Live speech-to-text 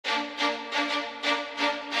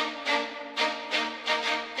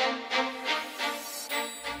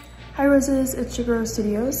Hi Roses, it's Shiguro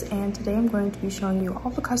Studios, and today I'm going to be showing you all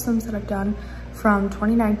the customs that I've done from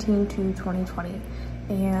 2019 to 2020.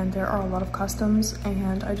 And there are a lot of customs,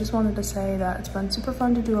 and I just wanted to say that it's been super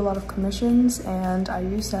fun to do a lot of commissions, and I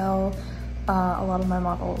resell a lot of my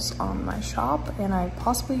models on my shop, and I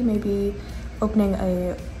possibly may be opening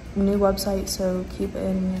a new website, so keep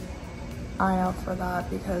an eye out for that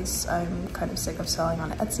because I'm kind of sick of selling on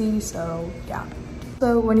Etsy, so yeah.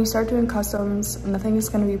 So when you start doing customs, nothing is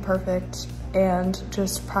going to be perfect, and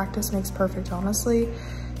just practice makes perfect, honestly.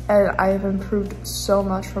 And I have improved so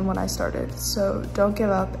much from when I started, so don't give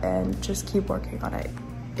up and just keep working on it.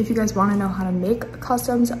 If you guys want to know how to make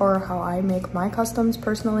customs or how I make my customs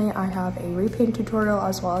personally, I have a repaint tutorial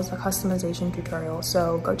as well as a customization tutorial,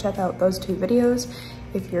 so go check out those two videos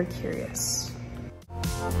if you're curious.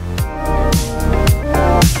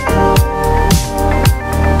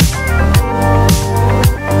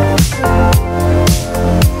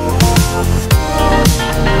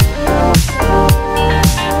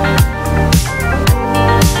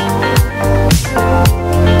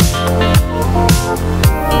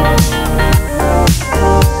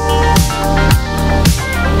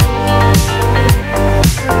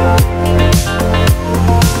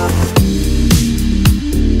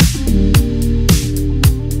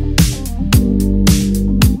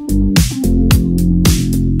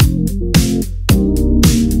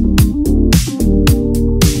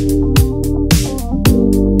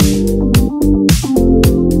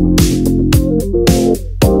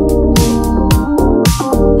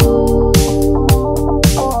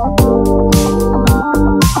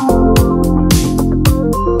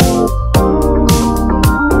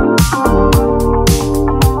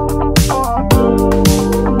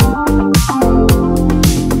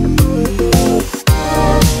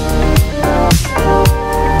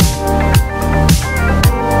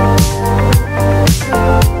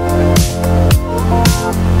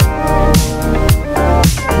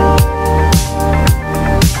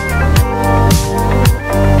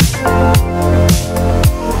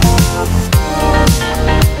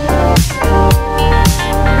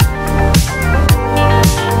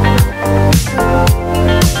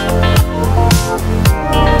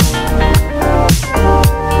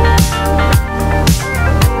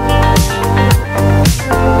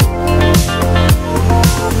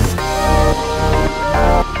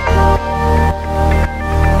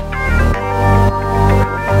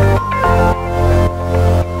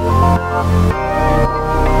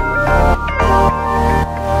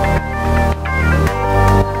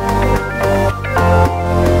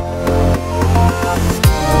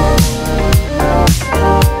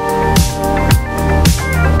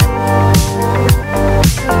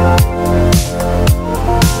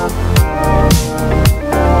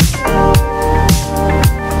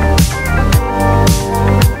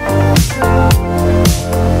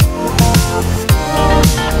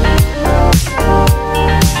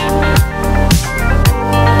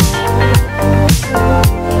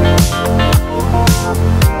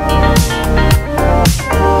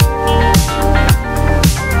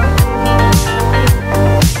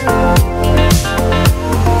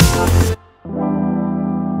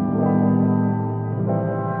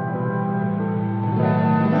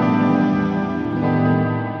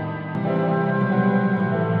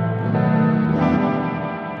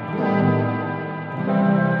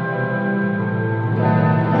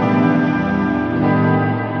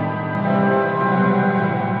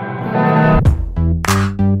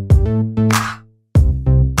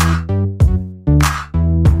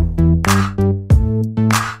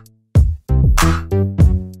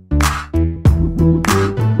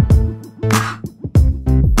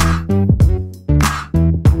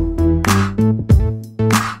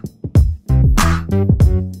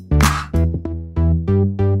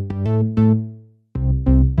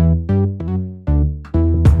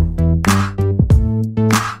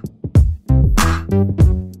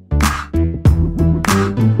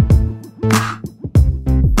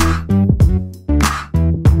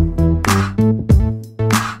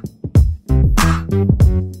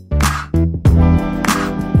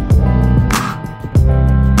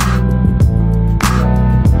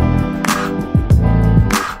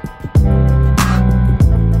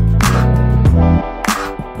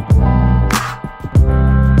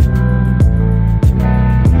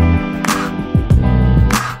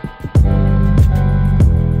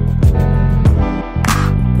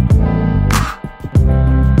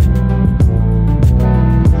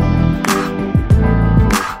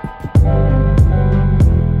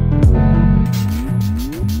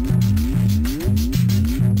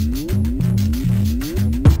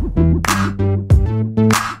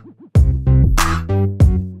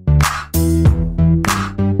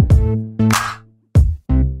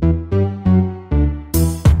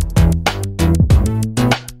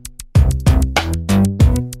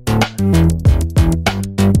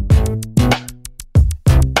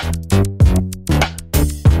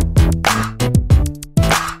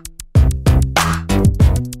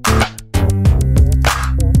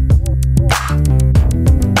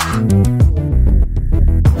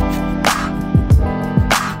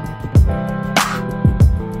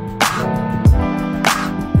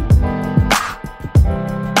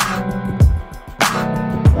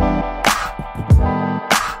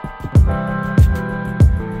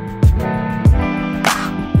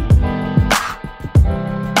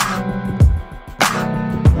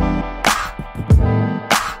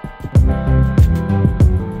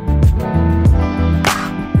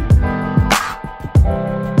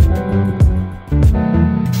 you.